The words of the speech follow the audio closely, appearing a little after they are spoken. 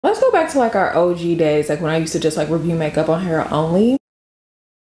Let's go back to like our OG days, like when I used to just like review makeup on hair only.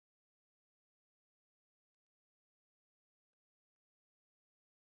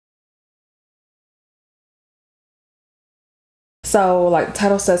 So like the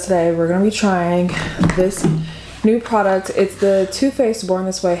title says, today we're gonna be trying this new product. It's the Too Faced Born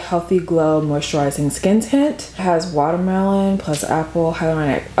This Way Healthy Glow Moisturizing Skin Tint. It has watermelon plus apple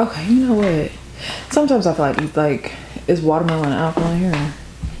highlighter. Okay, you know what? Sometimes I feel like is watermelon and apple in here.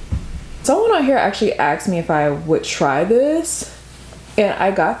 Someone on here actually asked me if I would try this, and I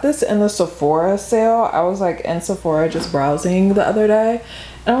got this in the Sephora sale. I was like in Sephora just browsing the other day,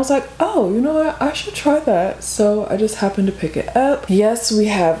 and I was like, oh, you know what, I should try that. So I just happened to pick it up. Yes, we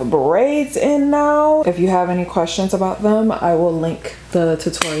have braids in now. If you have any questions about them, I will link the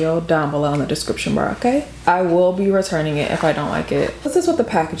tutorial down below in the description bar, okay? I will be returning it if I don't like it. This is what the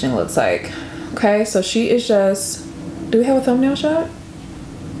packaging looks like. Okay, so she is just, do we have a thumbnail shot?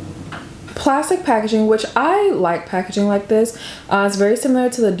 Plastic packaging, which I like packaging like this. It's very similar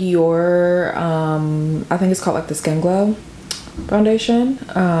to the Dior, I think it's called like the Skin Glow foundation.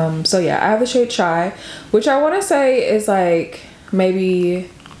 So yeah, I have the shade Chai, which I want to say is like,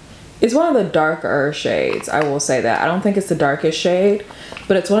 maybe it's one of the darker shades. I will say that. I don't think it's the darkest shade,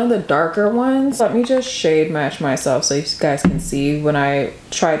 but it's one of the darker ones. Let me just shade match myself so you guys can see. When I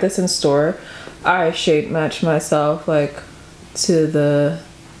tried this in store, I shade matched myself like to the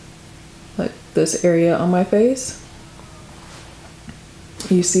this area on my face.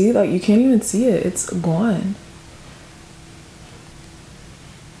 You see, like you can't even see it, it's gone.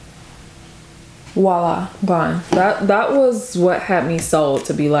 Voila, gone. That was what had me sold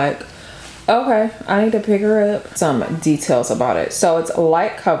to be like, okay, I need to pick her up. Some details about it. So it's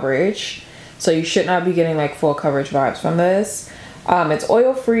light coverage, so you should not be getting like full coverage vibes from this. It's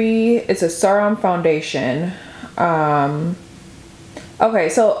oil free. It's a serum foundation. Okay,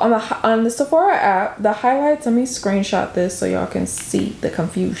 so on the Sephora app, the highlights, let me screenshot this so y'all can see the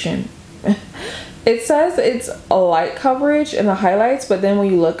confusion. It says it's a light coverage in the highlights, but then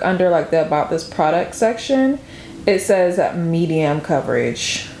when you look under like the about this product section, it says medium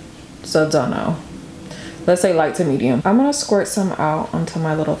coverage. So don't know. Let's say light to medium. I'm gonna squirt some out onto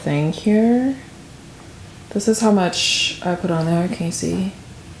my little thing here. This is how much I put on there, can you see?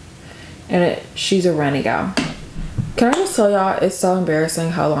 And she's a runny gal. Can I just tell y'all, it's so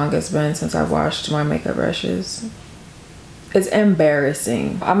embarrassing how long it's been since I've washed my makeup brushes. It's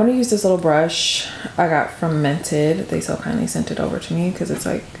embarrassing. I'm gonna use this little brush I got from Mented. They so kindly sent it over to me because it's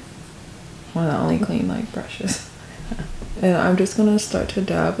like one of the only clean like brushes. And I'm just gonna start to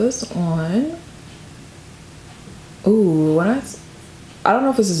dab this on. Ooh, I don't know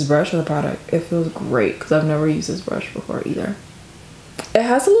if this is brush or the product. It feels great because I've never used this brush before either. It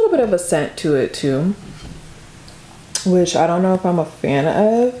has a little bit of a scent to it too, which I don't know if I'm a fan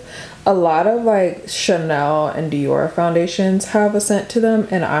of. A lot of like Chanel and Dior foundations have a scent to them,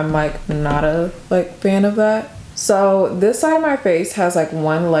 and I'm like not a like fan of that. So this side of my face has like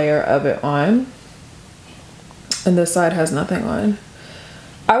one layer of it on, and this side has nothing on.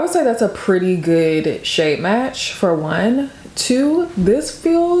 I would say that's a pretty good shade match for one. Two, this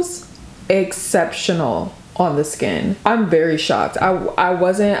feels exceptional on the skin. I'm very shocked. I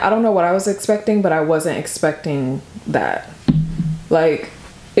don't know what I was expecting, but I wasn't expecting that. Like,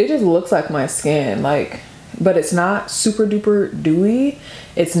 it just looks like my skin, like, but it's not super duper dewy.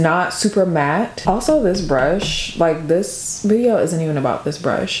 It's not super matte. Also, this brush, like this video isn't even about this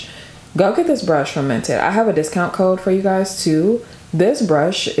brush. Go get this brush from Mented. I have a discount code for you guys too. This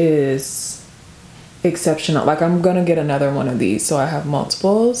brush is exceptional. Like, I'm gonna get another one of these so I have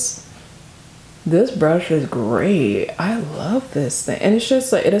multiples. This brush is great. I love this thing. And it's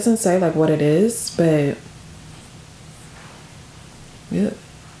just like, it doesn't say like what it is, but yeah,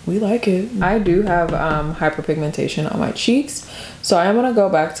 we like it. I do have hyperpigmentation on my cheeks, so I am gonna go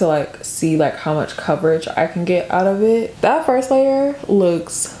back to like see like how much coverage I can get out of it. That first layer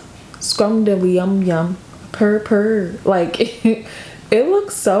looks scrumdiddly yum purr. Like it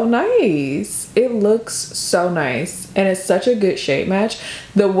looks so nice. It looks so nice, and it's such a good shade match.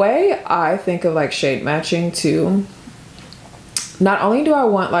 The way I think of like shade matching too, not only do I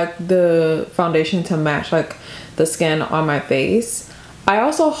want like the foundation to match like the skin on my face, I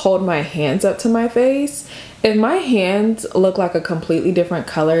also hold my hands up to my face. If my hands look like a completely different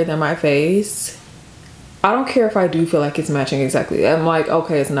color than my face, I don't care if I do feel like it's matching exactly. I'm like,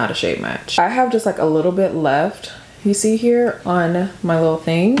 okay, it's not a shade match. I have just like a little bit left, you see here on my little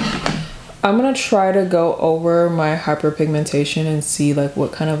thing. I'm gonna try to go over my hyperpigmentation and see like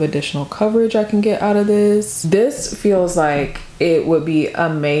what kind of additional coverage I can get out of this. This feels like it would be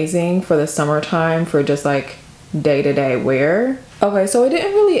amazing for the summertime for just like day-to-day wear. Okay, so it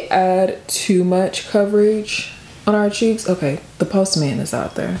didn't really add too much coverage on our cheeks. Okay, the postman is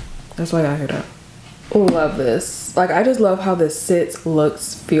out there. That's why I heard that. Love this. Like, I just love how this sits,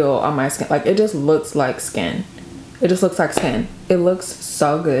 looks, feel on my skin. Like, it just looks like skin. It just looks like skin. It looks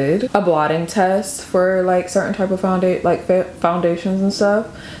so good. A blotting test for like certain type of foundations and stuff,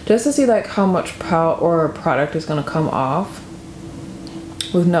 just to see like how much pout or product is gonna come off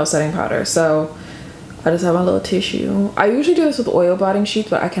with no setting powder. So I just have my little tissue. I usually do this with oil blotting sheets,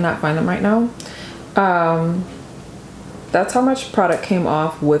 but I cannot find them right now. That's how much product came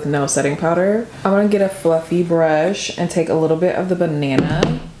off with no setting powder. I'm gonna get a fluffy brush and take a little bit of the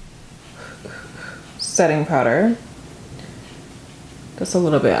banana setting powder. Just a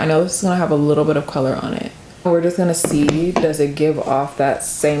little bit. I know this is gonna have a little bit of color on it. We're just gonna see, does it give off that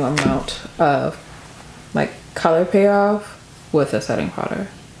same amount of like color payoff with a setting powder?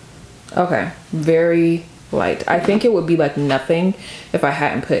 Okay, very light. I think it would be like nothing if I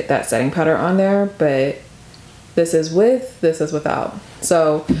hadn't put that setting powder on there, but this is with, this is without.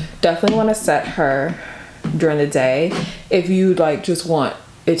 So definitely want to set her during the day if you like just want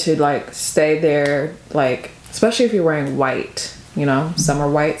it to like stay there, like especially if you're wearing white, you know, summer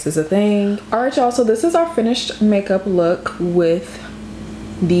whites is a thing. All right, y'all, so this is our finished makeup look with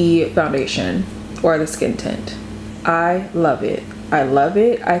the foundation or the skin tint. I love it. I love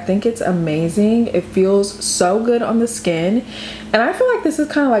it. I think it's amazing. It feels so good on the skin. And I feel like this is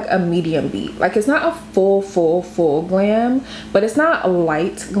kind of like a medium beat. Like, it's not a full glam, but it's not a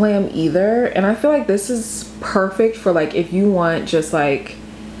light glam either. And I feel like this is perfect for like if you want just like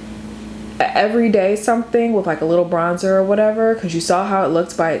everyday something with like a little bronzer or whatever, because you saw how it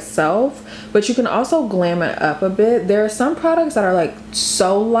looked by itself, but you can also glam it up a bit. There are some products that are like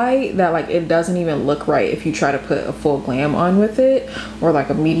so light that like it doesn't even look right if you try to put a full glam on with it, or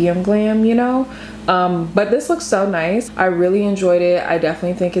like a medium glam, you know. But this looks so nice. I really enjoyed it. I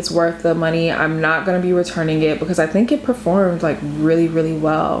definitely think it's worth the money. I'm not gonna be returning it because I think it performed like really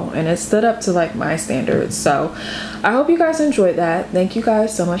well, and it stood up to like my standards. So I hope you guys enjoyed that. Thank you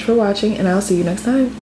guys so much for watching, and I'll see you next time.